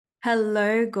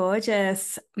Hello,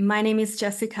 gorgeous. My name is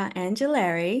Jessica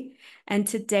Angeleri, and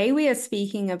today we are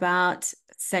speaking about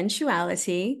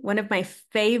sensuality, one of my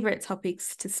favorite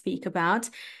topics to speak about,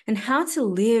 and how to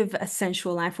live a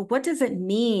sensual life. What does it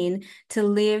mean to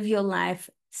live your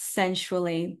life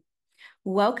sensually?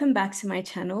 Welcome back to my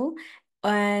channel.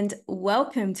 And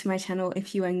welcome to my channel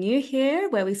if you are new here,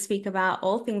 where we speak about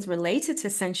all things related to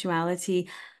sensuality,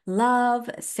 love,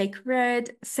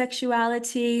 sacred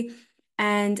sexuality,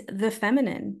 and the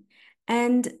feminine.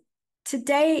 And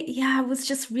today, I was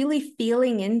just really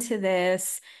feeling into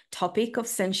this topic of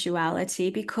sensuality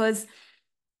because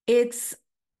it's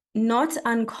not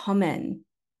uncommon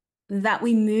that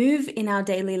we move in our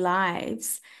daily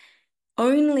lives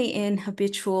only in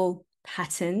habitual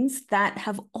patterns that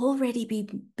have already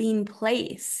been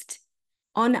placed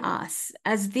on us,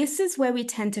 as this is where we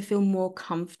tend to feel more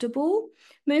comfortable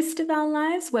most of our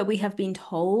lives, where we have been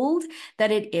told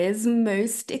that it is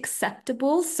most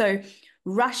acceptable. So,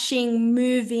 rushing,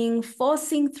 moving,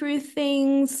 forcing through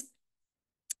things,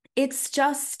 it's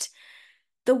just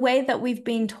the way that we've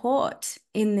been taught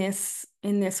in this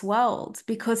world,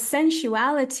 because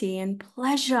sensuality and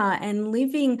pleasure and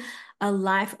living a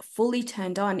life fully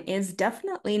turned on is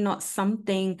definitely not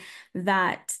something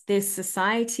that this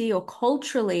society or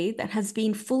culturally that has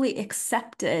been fully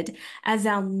accepted as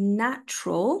our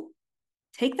natural,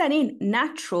 take that in,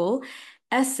 natural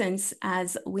essence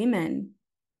as women.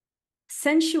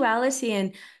 Sensuality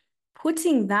and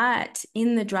putting that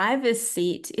in the driver's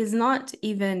seat is not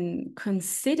even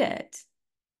considered,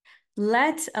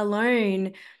 let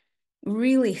alone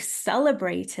really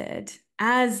celebrated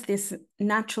as this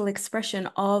natural expression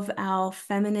of our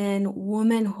feminine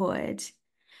womanhood.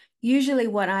 Usually,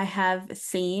 what I have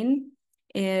seen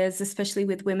is, especially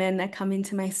with women that come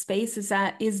into my space, is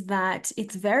that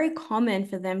it's very common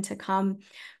for them to come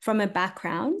from a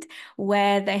background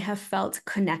where they have felt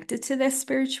connected to their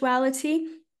spirituality.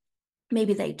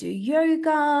 Maybe they do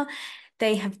yoga,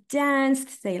 they have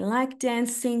danced, they like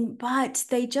dancing, but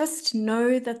they just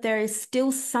know that there is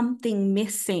still something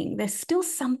missing. There's still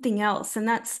something else. And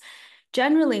that's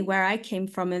generally where I came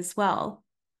from as well.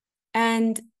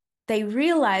 And they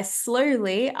realize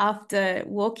slowly after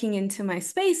walking into my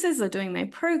spaces or doing my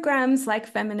programs like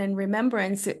Feminine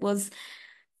Remembrance, it was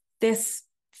this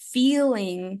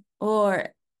feeling or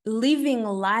living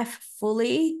life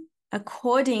fully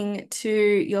according to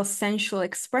your sensual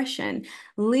expression,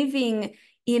 living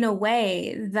in a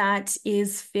way that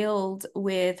is filled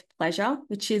with pleasure,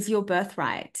 which is your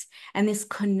birthright, and this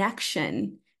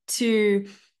connection to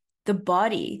the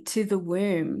body, to the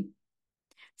womb.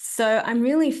 So I'm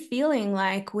really feeling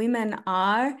like women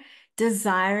are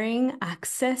desiring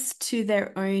access to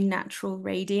their own natural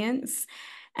radiance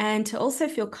and to also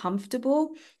feel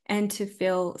comfortable and to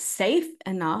feel safe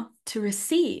enough to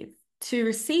receive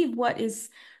what is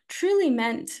truly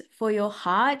meant for your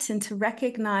heart, and to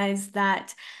recognize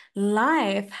that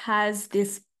life has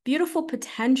this beautiful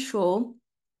potential,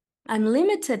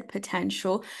 unlimited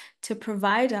potential to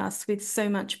provide us with so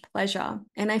much pleasure.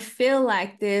 And I feel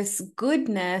like this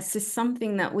goodness is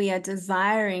something that we are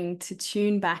desiring to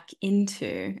tune back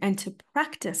into and to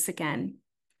practice again.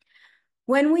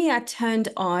 When we are turned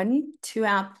on to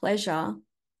our pleasure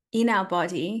in our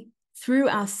body through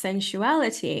our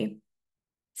sensuality,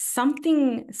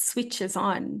 something switches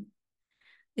on.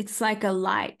 It's like a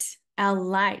light,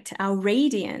 our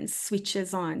radiance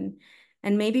switches on.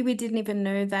 And maybe we didn't even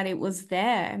know that it was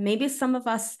there. Maybe some of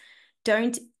us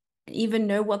don't even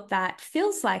know what that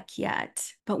feels like yet.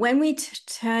 But when we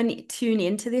tune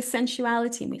into this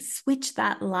sensuality and we switch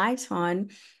that light on,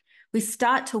 we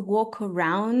start to walk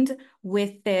around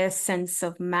with this sense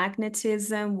of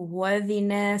magnetism,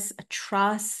 worthiness, a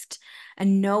trust, a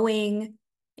knowing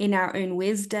in our own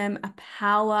wisdom, a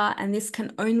power. And this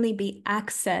can only be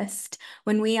accessed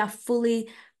when we are fully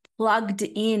plugged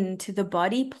in to the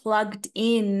body, plugged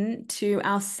in to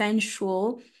our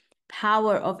sensual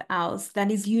power of ours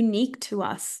that is unique to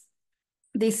us,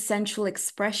 this sensual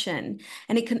expression.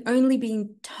 And it can only be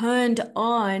turned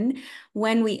on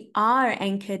when we are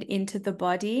anchored into the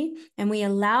body and we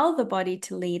allow the body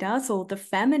to lead us, or the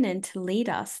feminine to lead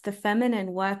us. The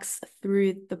feminine works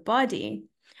through the body,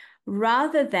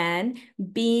 rather than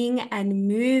being and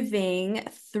moving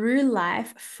through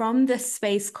life from the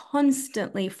space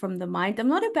constantly from the mind. I'm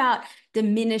not about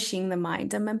diminishing the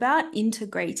mind, I'm about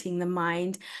integrating the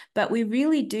mind, but we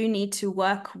really do need to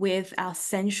work with our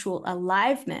sensual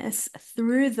aliveness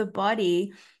through the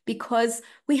body, because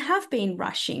we have been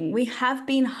rushing, we have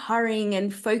been hurrying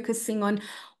and focusing on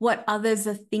what others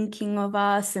are thinking of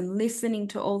us and listening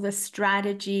to all the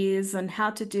strategies on how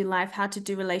to do life, how to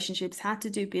do relationships, how to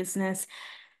do business.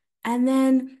 And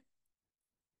then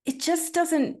it just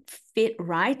doesn't fit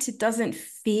right. It doesn't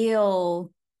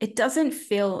feel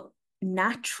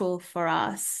natural for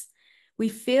us. We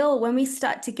feel when we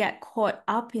start to get caught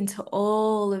up into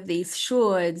all of these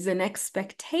shoulds and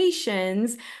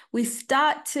expectations, we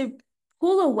start to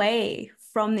pull away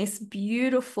from this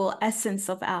beautiful essence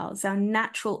of ours, our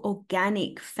natural,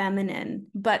 organic feminine.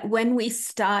 But when we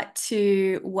start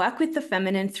to work with the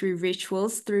feminine through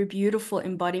rituals, through beautiful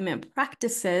embodiment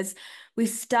practices, we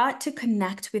start to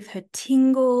connect with her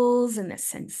tingles and the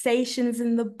sensations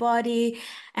in the body.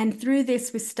 And through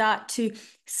this, we start to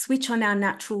switch on our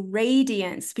natural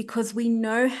radiance because we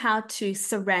know how to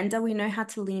surrender. We know how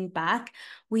to lean back.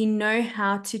 We know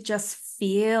how to just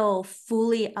feel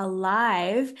fully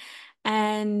alive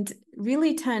and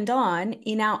really turned on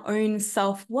in our own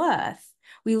self-worth.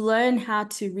 We learn how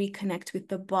to reconnect with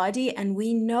the body, and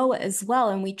we know it as well.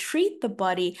 And we treat the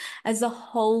body as a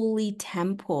holy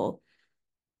temple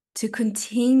to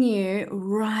continue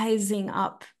rising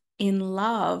up in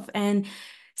love. And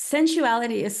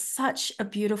sensuality is such a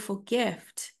beautiful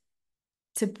gift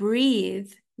to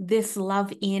breathe this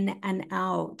love in and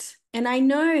out. And I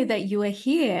know that you are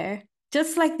here,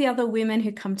 just like the other women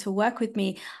who come to work with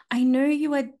me. I know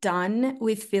you are done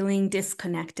with feeling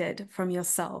disconnected from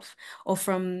yourself or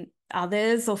from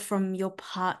others or from your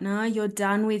partner. You're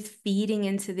done with feeding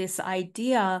into this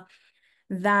idea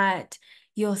that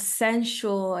your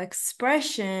sensual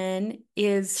expression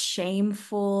is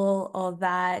shameful or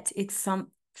that it's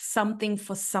something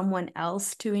for someone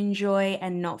else to enjoy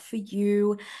and not for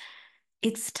you.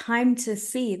 It's time to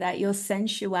see that your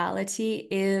sensuality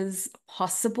is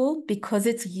possible because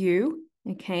it's you,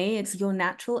 okay? It's your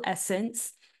natural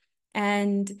essence.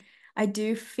 And I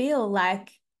do feel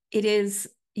like it is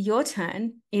your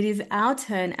turn, it is our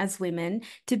turn as women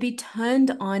to be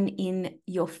turned on in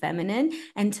your feminine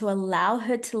and to allow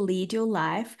her to lead your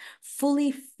life,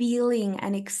 fully feeling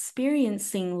and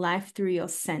experiencing life through your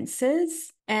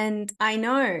senses. And I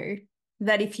know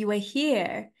that if you are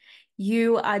here,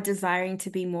 you are desiring to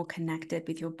be more connected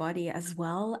with your body as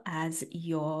well as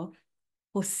your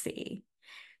pussy.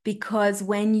 Because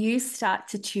when you start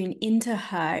to tune into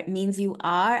her, it means you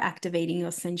are activating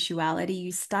your sensuality.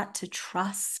 You start to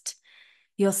trust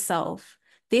yourself.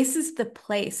 This is the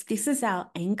place, this is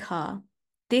our anchor.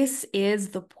 This is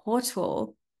the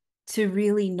portal to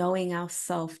really knowing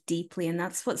ourselves deeply. And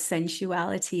that's what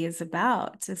sensuality is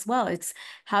about as well. It's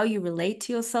how you relate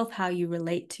to yourself, how you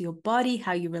relate to your body,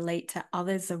 how you relate to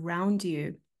others around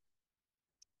you.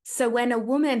 So when a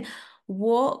woman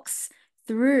walks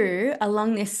through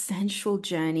along this sensual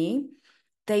journey,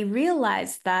 they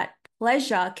realize that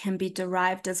pleasure can be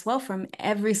derived as well from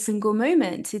every single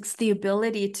moment. It's the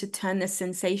ability to turn the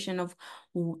sensation of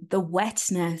the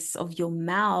wetness of your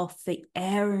mouth, the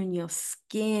air in your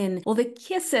skin, or the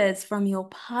kisses from your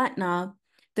partner,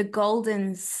 the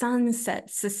golden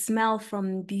sunsets, the smell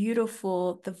from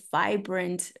the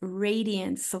vibrant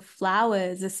radiance of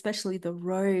flowers, especially the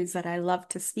rose that I love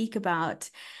to speak about.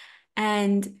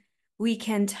 And we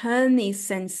can turn these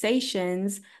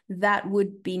sensations that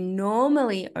would be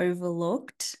normally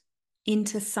overlooked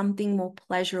into something more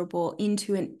pleasurable,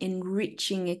 into an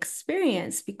enriching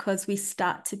experience, because we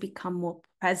start to become more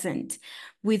present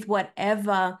with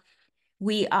whatever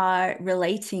we are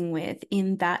relating with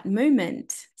in that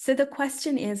moment. So the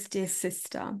question is, dear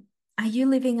sister, are you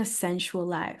living a sensual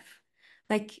life?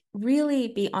 Like, really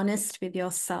be honest with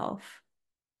yourself.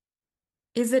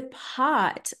 Is it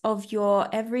part of your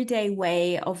everyday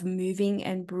way of moving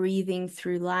and breathing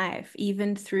through life,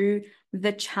 even through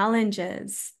the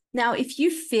challenges? Now, if you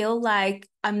feel like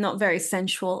I'm not very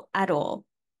sensual at all,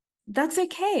 that's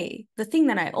okay. The thing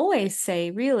that I always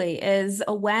say really is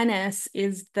awareness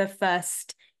is the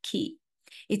first key.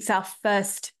 It's our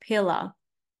first pillar,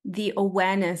 the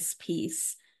awareness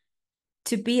piece,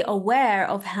 to be aware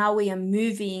of how we are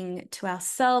moving to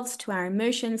ourselves, to our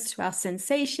emotions, to our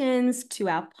sensations, to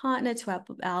our partner, to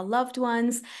our loved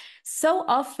ones. So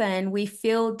often we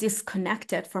feel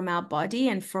disconnected from our body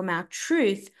and from our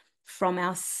truth, from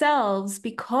ourselves,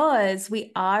 because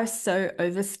we are so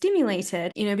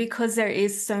overstimulated, because there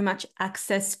is so much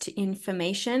access to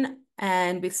information.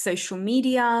 And with social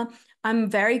media, I'm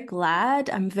very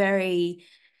glad, I'm very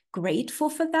grateful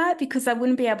for that, because I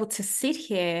wouldn't be able to sit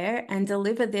here and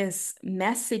deliver this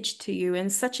message to you in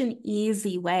such an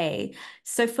easy way.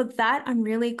 So for that, I'm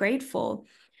really grateful.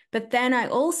 But then I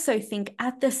also think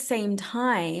at the same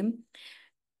time,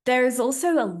 there is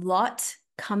also a lot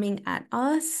coming at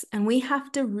us, and we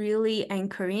have to really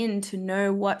anchor in to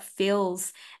know what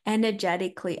feels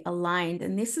energetically aligned.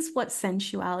 And this is what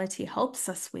sensuality helps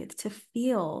us with, to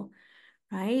feel,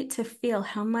 right? To feel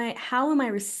how am I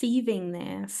receiving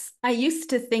this? I used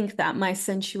to think that my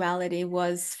sensuality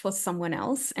was for someone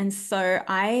else. And so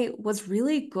I was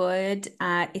really good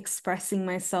at expressing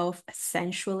myself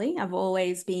sensually.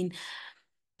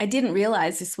 I didn't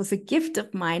realize this was a gift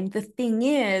of mine. The thing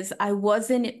is, I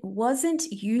wasn't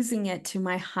using it to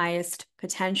my highest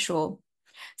potential.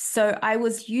 So I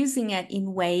was using it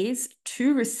in ways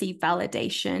to receive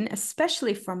validation,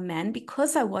 especially from men,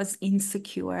 because I was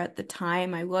insecure at the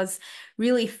time. I was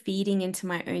really feeding into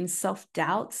my own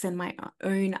self-doubts and my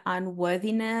own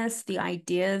unworthiness, the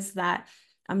ideas that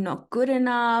I'm not good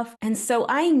enough. And so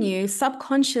I knew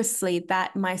subconsciously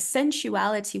that my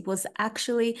sensuality was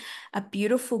actually a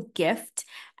beautiful gift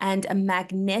and a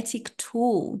magnetic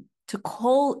tool to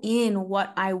call in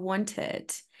what I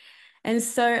wanted. And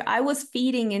so I was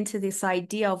feeding into this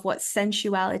idea of what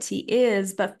sensuality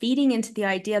is, but feeding into the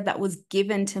idea that was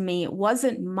given to me. It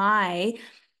wasn't my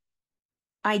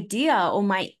idea or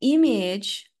my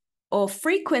image or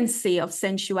frequency of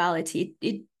sensuality.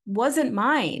 It wasn't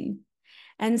mine.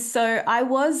 And so I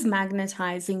was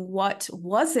magnetizing what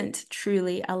wasn't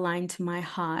truly aligned to my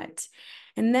heart.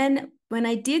 And then when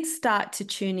I did start to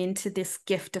tune into this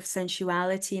gift of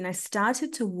sensuality and I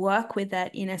started to work with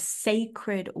it in a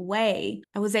sacred way,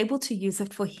 I was able to use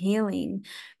it for healing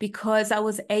because I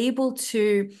was able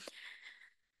to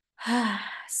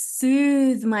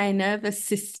soothe my nervous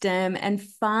system and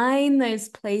find those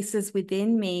places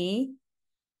within me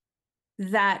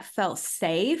that felt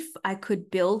safe. I could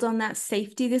build on that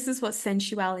safety. This is what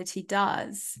sensuality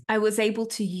does. I was able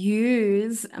to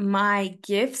use my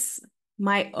gifts,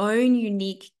 my own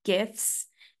unique gifts,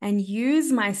 and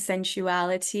use my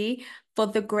sensuality for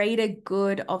the greater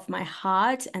good of my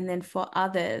heart and then for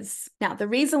others. Now, the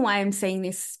reason why I'm saying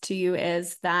this to you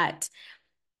is that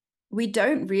we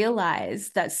don't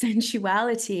realize that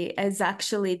sensuality is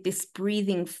actually this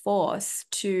breathing force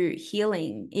to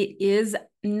healing. It is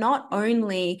not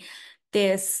only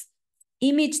this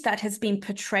image that has been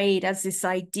portrayed as this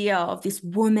idea of this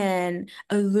woman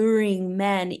alluring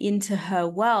men into her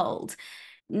world.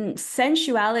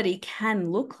 Sensuality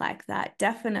can look like that.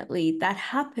 Definitely. That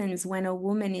happens when a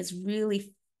woman is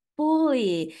really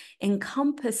fully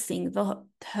encompassing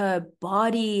her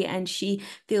body and she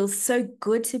feels so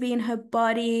good to be in her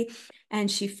body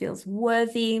and she feels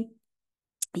worthy.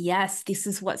 Yes, this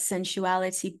is what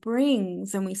sensuality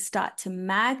brings, and we start to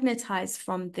magnetize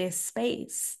from this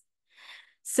space.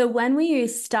 So when we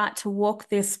start to walk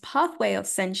this pathway of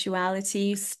sensuality,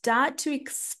 you start to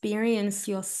experience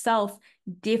yourself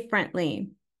differently.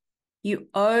 You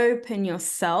open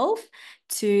yourself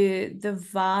to the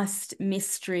vast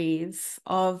mysteries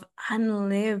of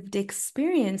unlived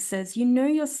experiences. You know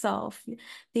yourself,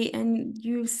 and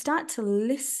you start to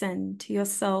listen to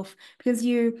yourself because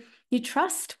you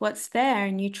trust what's there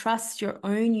and you trust your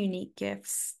own unique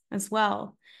gifts as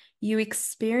well. You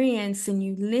experience and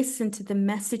you listen to the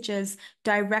messages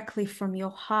directly from your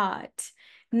heart,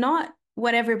 not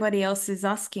what everybody else is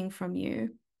asking from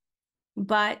you,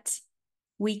 but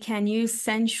we can use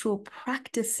sensual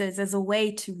practices as a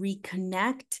way to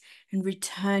reconnect and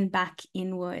return back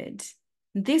inward.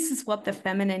 This is what the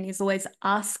feminine is always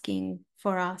asking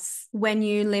for us. When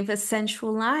you live a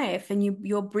sensual life and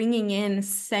you're bringing in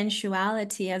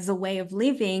sensuality as a way of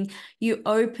living, you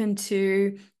open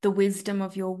to the wisdom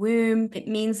of your womb. It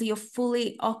means that you're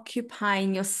fully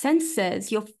occupying your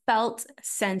senses, your felt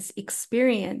sense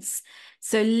experience.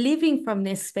 So living from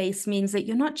this space means that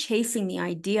you're not chasing the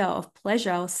idea of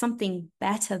pleasure or something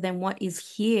better than what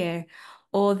is here,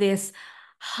 or this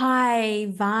high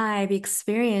vibe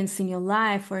experience in your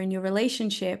life or in your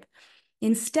relationship.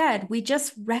 Instead, we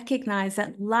just recognize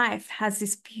that life has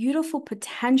this beautiful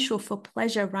potential for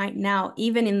pleasure right now,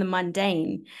 even in the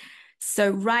mundane. So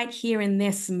right here in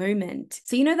this moment.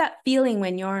 So you know that feeling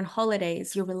when you're on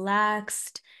holidays, you're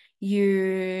relaxed,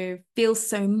 you feel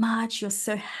so much, you're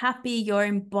so happy, you're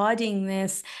embodying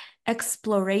this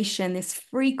exploration, this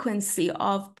frequency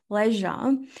of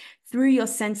pleasure through your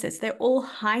senses. They're all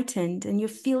heightened and you're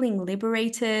feeling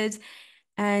liberated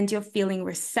and you're feeling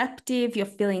receptive, you're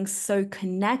feeling so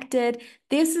connected.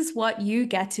 This is what you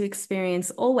get to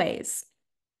experience always.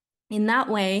 In that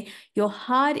way, your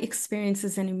hard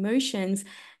experiences and emotions,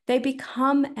 they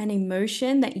become an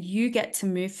emotion that you get to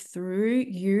move through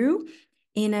you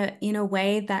in a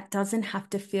way that doesn't have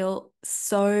to feel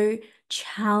so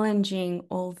challenging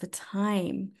all the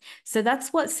time. So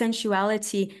that's what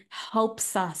sensuality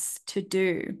helps us to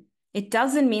do. It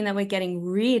doesn't mean that we're getting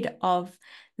rid of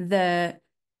the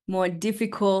more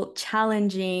difficult,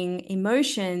 challenging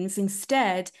emotions.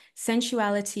 Instead,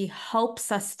 sensuality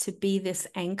helps us to be this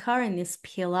anchor and this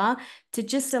pillar to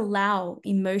just allow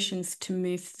emotions to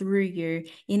move through you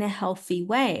in a healthy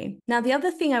way. Now, the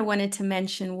other thing I wanted to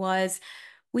mention was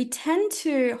we tend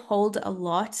to hold a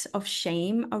lot of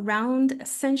shame around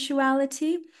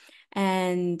sensuality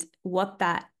and what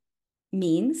that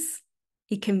means.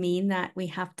 It can mean that we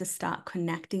have to start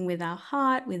connecting with our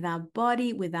heart, with our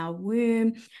body, with our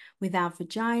womb, with our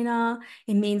vagina.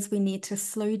 It means we need to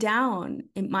slow down.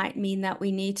 It might mean that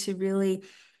we need to really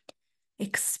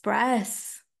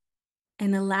express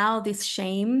and allow this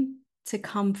shame to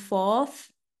come forth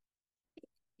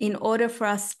in order for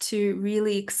us to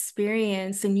really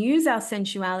experience and use our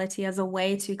sensuality as a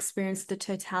way to experience the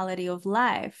totality of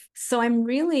life. So I'm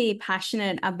really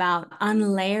passionate about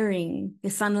unlayering,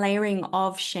 this unlayering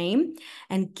of shame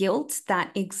and guilt that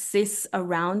exists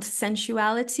around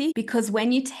sensuality. Because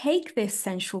when you take this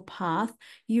sensual path,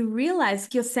 you realize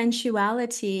your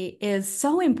sensuality is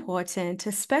so important,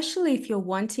 especially if you're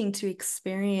wanting to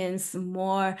experience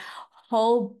more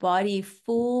whole body,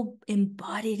 full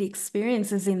embodied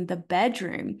experiences in the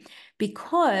bedroom,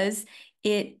 because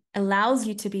it allows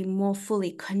you to be more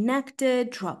fully connected,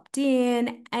 dropped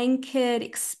in, anchored,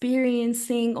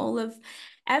 experiencing all of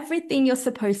everything you're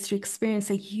supposed to experience.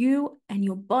 So you and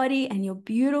your body and your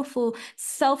beautiful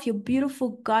self, your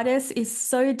beautiful goddess is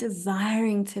so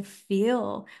desiring to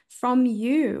feel from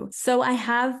you. So I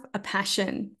have a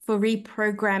passion for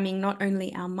reprogramming not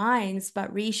only our minds,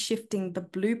 but reshifting the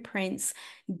blueprints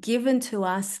given to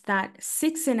us that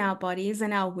sits in our bodies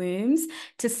and our wombs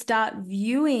to start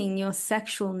viewing your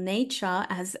sexual nature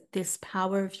as this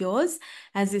power of yours,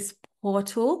 as this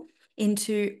portal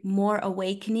into more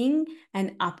awakening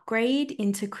and upgrade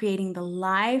into creating the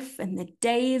life and the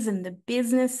days and the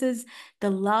businesses, the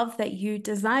love that you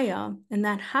desire. And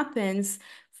that happens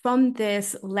from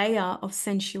this layer of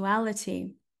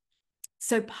sensuality.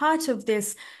 So part of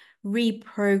this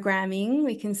reprogramming,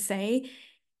 we can say,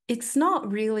 it's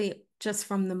not really just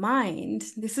from the mind.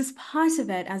 This is part of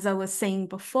it, as I was saying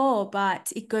before,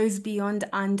 but it goes beyond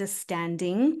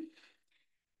understanding.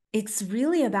 It's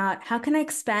really about how can I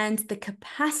expand the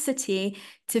capacity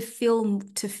to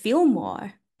feel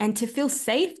more and to feel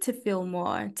safe to feel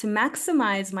more, to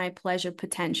maximize my pleasure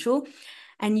potential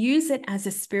and use it as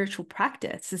a spiritual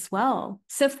practice as well.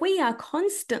 So if we are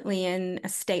constantly in a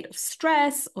state of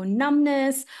stress or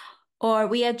numbness, or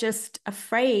we are just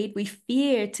afraid, we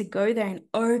fear to go there and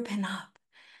open up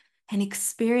and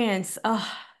experience,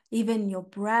 even your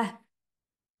breath,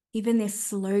 even this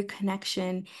slow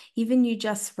connection, even you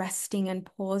just resting and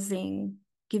pausing,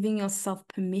 giving yourself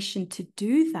permission to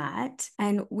do that.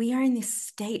 And we are in this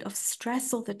state of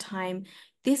stress all the time.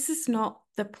 This is not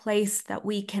the place that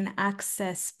we can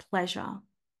access pleasure.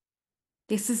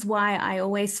 This is why I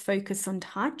always focus on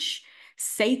touch,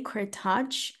 sacred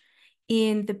touch,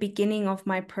 in the beginning of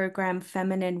my program,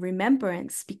 Feminine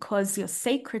Remembrance, because your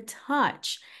sacred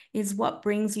touch is what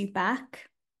brings you back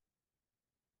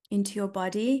into your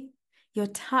body. Your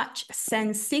touch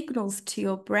sends signals to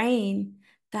your brain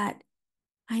that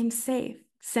I'm safe,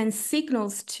 sends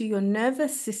signals to your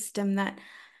nervous system that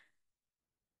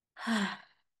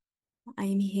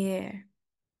I'm here,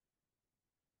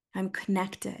 I'm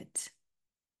connected,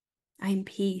 I'm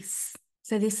peace.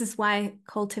 So this is why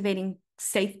cultivating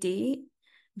safety,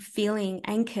 feeling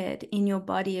anchored in your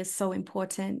body is so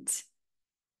important.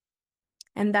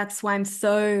 And that's why I'm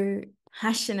so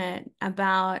passionate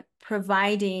about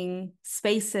providing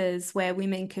spaces where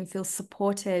women can feel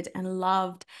supported and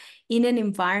loved in an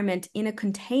environment, in a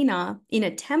container, in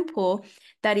a temple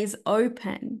that is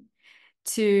open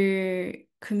to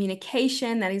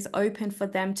communication, that is open for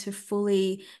them to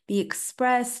fully be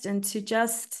expressed and to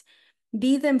just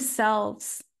be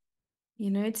themselves,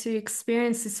 to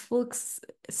experience this full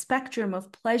spectrum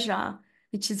of pleasure,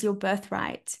 which is your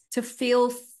birthright, to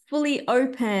feel fully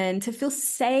open, to feel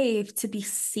safe, to be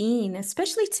seen,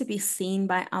 especially to be seen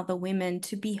by other women,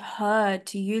 to be heard,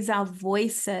 to use our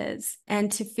voices,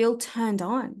 and to feel turned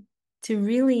on, to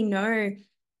really know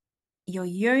your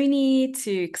yoni,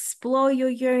 to explore your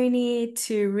yoni,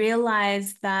 to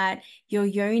realize that your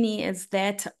yoni is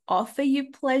there to offer you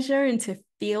pleasure and to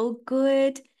feel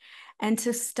good, and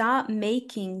to start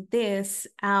making this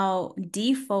our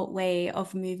default way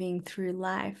of moving through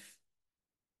life.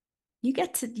 You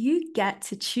get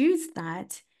to choose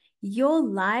that. Your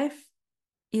life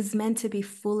is meant to be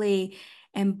fully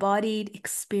embodied,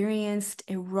 experienced,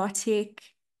 erotic.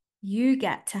 You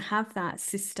get to have that,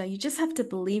 sister. You just have to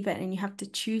believe it and you have to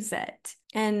choose it.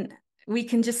 And we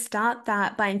can just start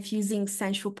that by infusing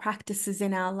sensual practices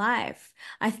in our life.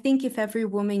 I think if every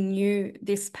woman knew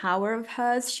this power of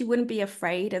hers, she wouldn't be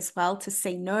afraid as well to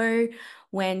say no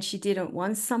when she didn't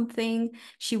want something.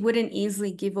 She wouldn't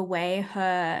easily give away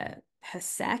her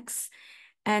sex.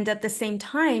 And at the same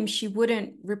time, she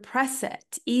wouldn't repress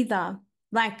it either,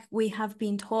 like we have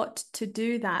been taught to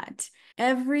do that.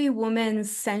 Every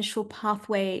woman's sensual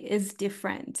pathway is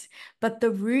different, but the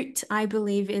root, I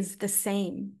believe, is the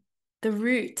same. The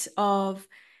root of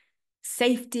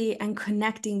safety and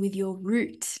connecting with your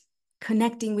root,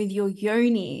 connecting with your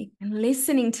yoni and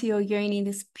listening to your yoni,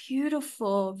 this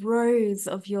beautiful rose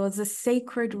of yours, a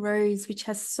sacred rose, which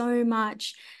has so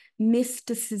much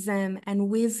mysticism and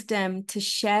wisdom to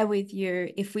share with you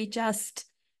if we just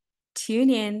tune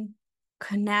in,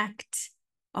 connect,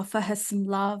 offer her some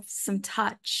love, some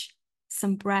touch,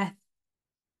 some breath,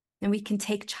 and we can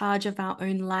take charge of our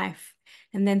own life.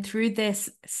 And then through this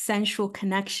sensual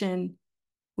connection,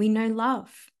 we know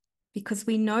love because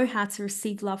we know how to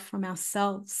receive love from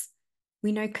ourselves.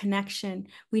 We know connection,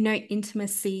 we know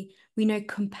intimacy, we know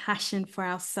compassion for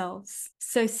ourselves.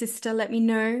 So, sister, let me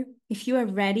know if you are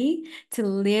ready to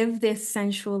live this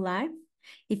sensual life.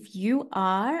 If you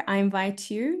are, I invite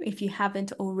you, if you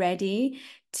haven't already,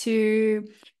 to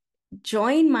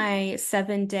join my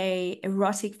 7-day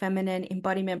erotic feminine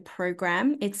embodiment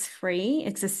program. It's free.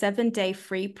 It's a 7-day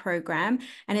free program,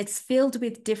 and it's filled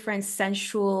with different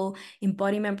sensual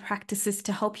embodiment practices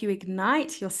to help you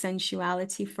ignite your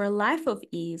sensuality for a life of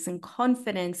ease and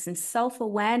confidence and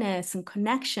self-awareness and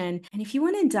connection. And if you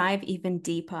want to dive even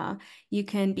deeper, you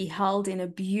can be held in a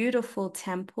beautiful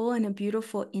temple in a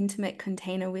beautiful intimate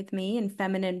container with me in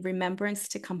feminine remembrance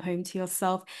to come home to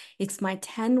yourself. It's my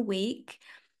 10-week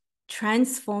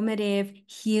transformative,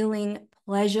 healing,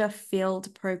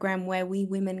 pleasure-filled program where we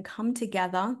women come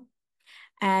together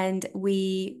and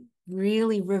we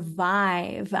really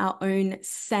revive our own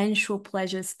sensual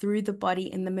pleasures through the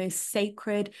body in the most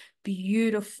sacred,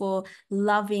 beautiful,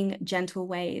 loving, gentle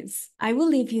ways. I will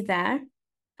leave you there.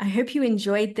 I hope you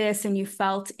enjoyed this and you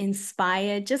felt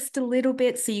inspired just a little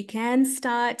bit so you can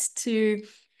start to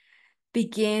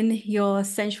begin your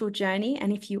sensual journey.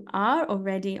 And if you are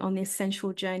already on this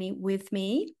sensual journey with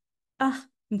me,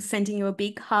 I'm sending you a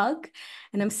big hug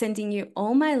and I'm sending you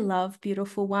all my love,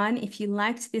 beautiful one. If you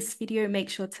liked this video, make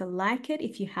sure to like it.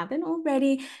 If you haven't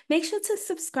already, make sure to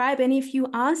subscribe. And if you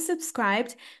are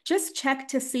subscribed, just check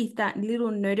to see if that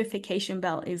little notification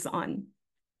bell is on.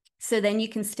 So then you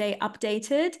can stay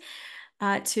updated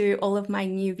to all of my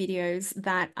new videos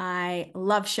that I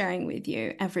love sharing with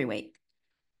you every week.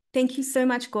 Thank you so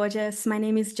much, gorgeous. My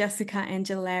name is Jessica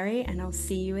Angelari, and I'll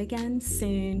see you again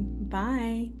soon.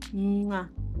 Bye. Mwah.